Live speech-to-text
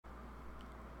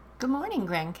Good morning,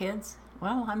 grandkids.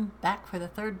 Well, I'm back for the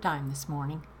third time this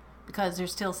morning because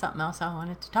there's still something else I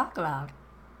wanted to talk about,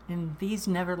 and these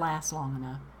never last long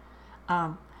enough.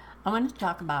 I wanted to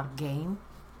talk about a game,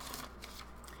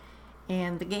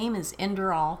 and the game is End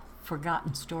All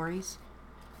Forgotten Stories.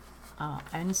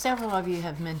 And several of you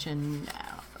have mentioned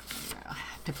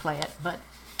to play it, but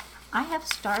I have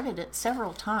started it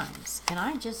several times, and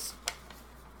I just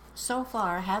so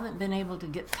far haven't been able to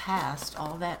get past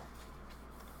all that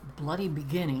bloody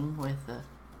beginning with the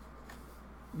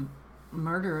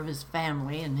murder of his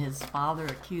family and his father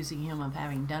accusing him of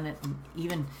having done it, and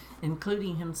even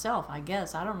including himself, I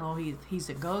guess. I don't know if he's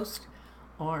a ghost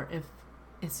or if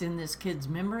it's in this kid's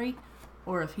memory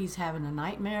or if he's having a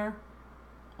nightmare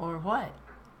or what.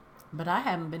 But I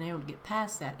haven't been able to get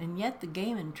past that, and yet the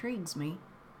game intrigues me.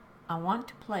 I want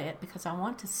to play it because I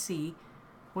want to see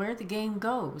where the game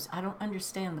goes. I don't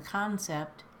understand the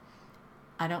concept.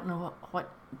 I don't know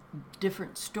what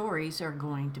different stories are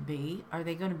going to be. Are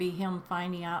they going to be him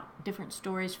finding out different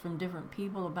stories from different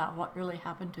people about what really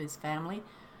happened to his family?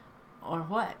 Or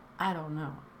what? I don't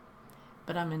know.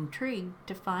 But I'm intrigued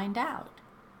to find out.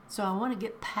 So I want to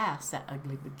get past that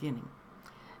ugly beginning.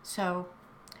 So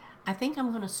I think I'm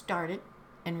going to start it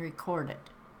and record it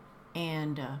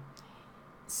and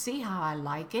see how I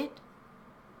like it.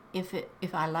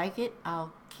 If I like it,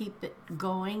 I'll keep it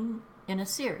going in a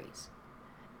series.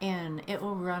 And it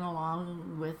will run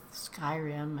along with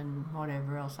Skyrim and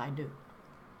whatever else I do.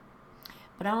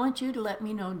 But I want you to let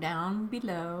me know down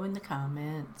below in the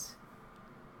comments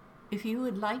if you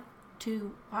would like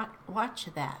to watch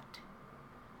that.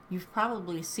 You've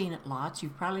probably seen it lots.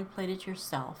 You've probably played it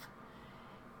yourself.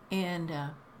 And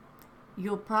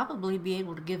you'll probably be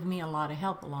able to give me a lot of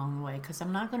help along the way, because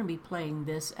I'm not going to be playing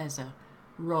this as a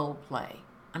role play.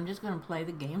 I'm just going to play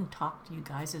the game and talk to you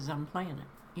guys as I'm playing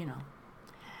it, you know.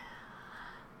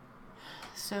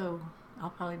 So I'll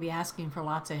probably be asking for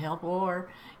lots of help, or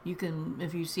you can,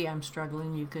 if you see I'm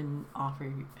struggling, you can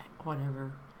offer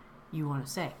whatever you want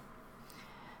to say.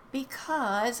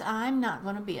 Because I'm not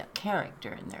going to be a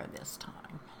character in there this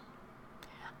time.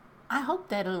 I hope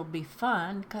that it'll be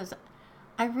fun, because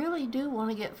I really do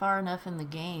want to get far enough in the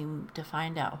game to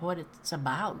find out what it's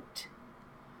about.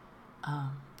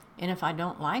 And if I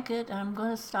don't like it, I'm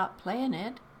going to stop playing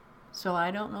it. So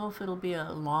I don't know if it'll be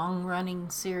a long-running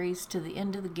series to the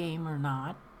end of the game or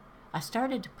not. I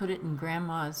started to put it in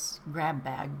Grandma's grab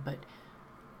bag, but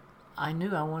I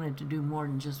knew I wanted to do more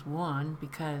than just one,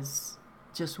 because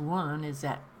just one is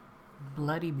that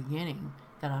bloody beginning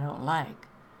that I don't like.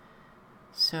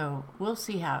 So we'll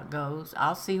see how it goes.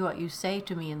 I'll see what you say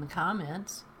to me in the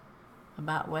comments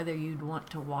about whether you'd want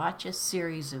to watch a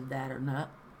series of that or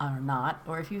not,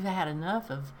 or if you've had enough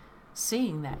of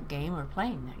seeing that game or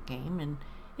playing that game. And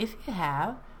if you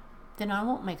have, then I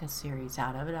won't make a series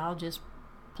out of it. I'll just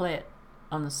play it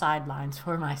on the sidelines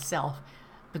for myself,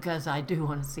 because I do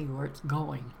want to see where it's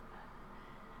going.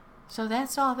 So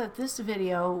that's all that this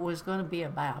video was going to be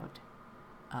about.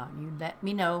 You let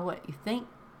me know what you think,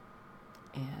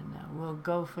 and we'll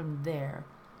go from there.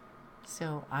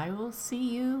 So I will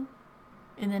see you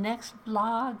in the next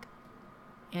vlog.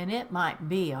 And it might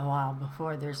be a while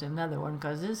before there's another one,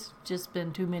 because this has just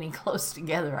been too many close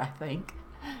together, I think.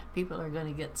 People are going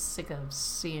to get sick of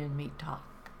seeing me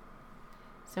talk.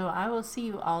 So I will see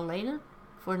you all later.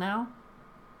 For now,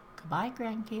 goodbye,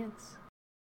 grandkids.